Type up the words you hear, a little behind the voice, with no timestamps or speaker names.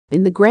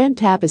In the grand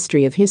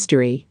tapestry of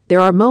history, there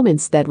are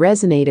moments that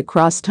resonate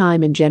across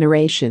time and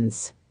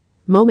generations.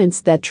 Moments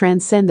that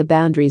transcend the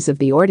boundaries of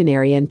the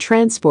ordinary and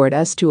transport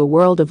us to a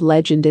world of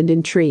legend and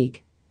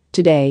intrigue.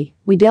 Today,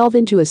 we delve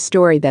into a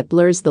story that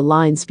blurs the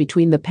lines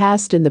between the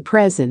past and the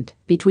present,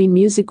 between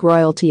music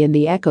royalty and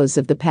the echoes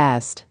of the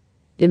past.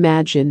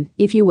 Imagine,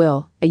 if you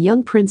will, a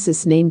young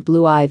princess named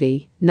Blue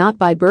Ivy, not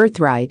by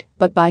birthright,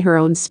 but by her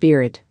own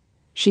spirit.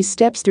 She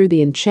steps through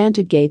the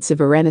enchanted gates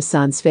of a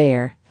Renaissance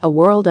fair, a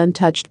world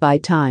untouched by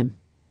time.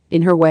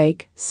 In her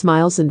wake,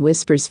 smiles and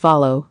whispers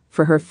follow,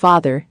 for her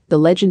father, the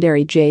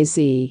legendary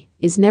Jay-Z,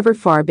 is never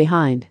far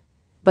behind.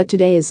 But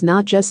today is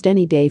not just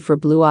any day for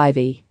Blue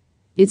Ivy.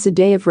 It's a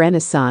day of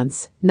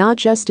renaissance, not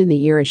just in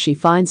the era she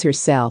finds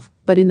herself,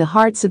 but in the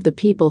hearts of the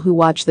people who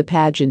watch the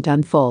pageant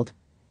unfold.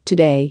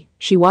 Today,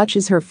 she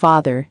watches her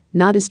father,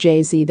 not as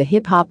Jay-Z the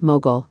hip-hop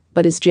mogul,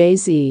 but as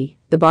Jay-Z,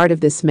 the bard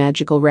of this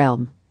magical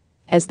realm.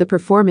 As the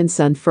performance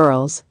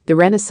unfurls, the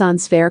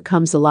Renaissance Fair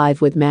comes alive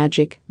with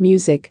magic,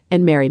 music,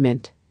 and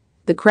merriment.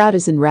 The crowd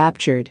is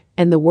enraptured,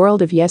 and the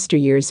world of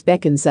yesteryears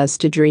beckons us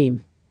to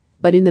dream.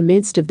 But in the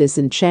midst of this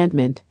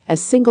enchantment, a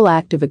single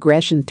act of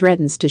aggression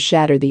threatens to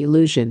shatter the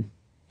illusion.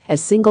 A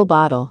single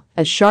bottle,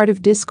 a shard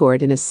of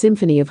discord in a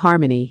symphony of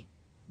harmony.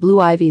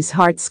 Blue Ivy's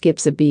heart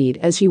skips a beat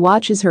as she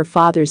watches her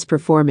father's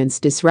performance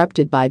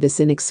disrupted by this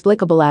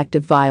inexplicable act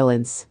of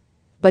violence.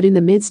 But in the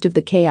midst of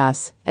the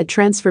chaos, a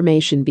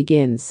transformation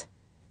begins.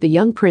 The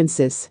young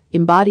princess,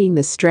 embodying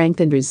the strength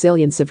and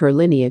resilience of her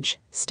lineage,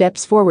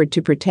 steps forward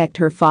to protect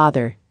her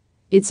father.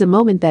 It's a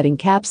moment that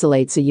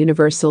encapsulates a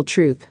universal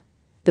truth.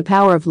 The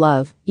power of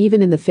love,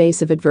 even in the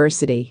face of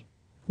adversity.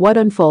 What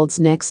unfolds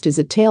next is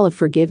a tale of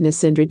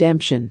forgiveness and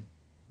redemption.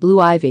 Blue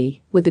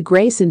Ivy, with the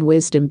grace and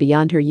wisdom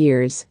beyond her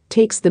years,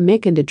 takes the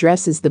mic and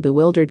addresses the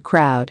bewildered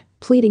crowd,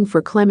 pleading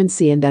for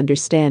clemency and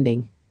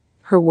understanding.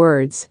 Her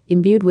words,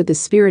 imbued with the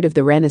spirit of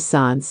the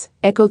Renaissance,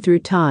 echo through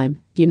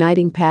time,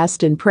 uniting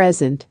past and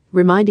present,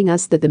 reminding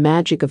us that the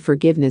magic of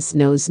forgiveness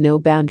knows no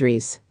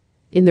boundaries.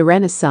 In the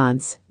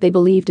Renaissance, they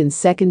believed in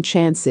second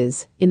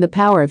chances, in the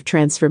power of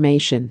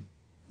transformation.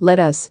 Let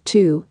us,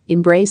 too,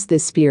 embrace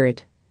this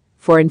spirit.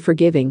 For in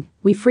forgiving,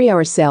 we free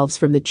ourselves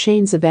from the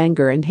chains of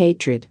anger and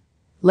hatred.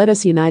 Let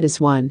us unite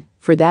as one,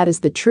 for that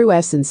is the true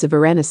essence of a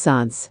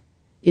Renaissance.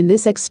 In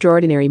this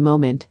extraordinary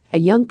moment, a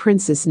young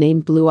princess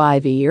named Blue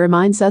Ivy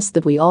reminds us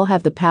that we all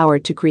have the power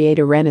to create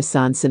a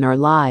renaissance in our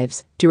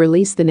lives, to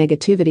release the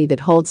negativity that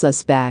holds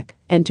us back,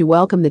 and to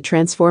welcome the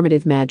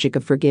transformative magic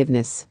of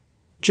forgiveness.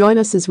 Join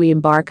us as we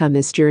embark on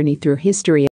this journey through history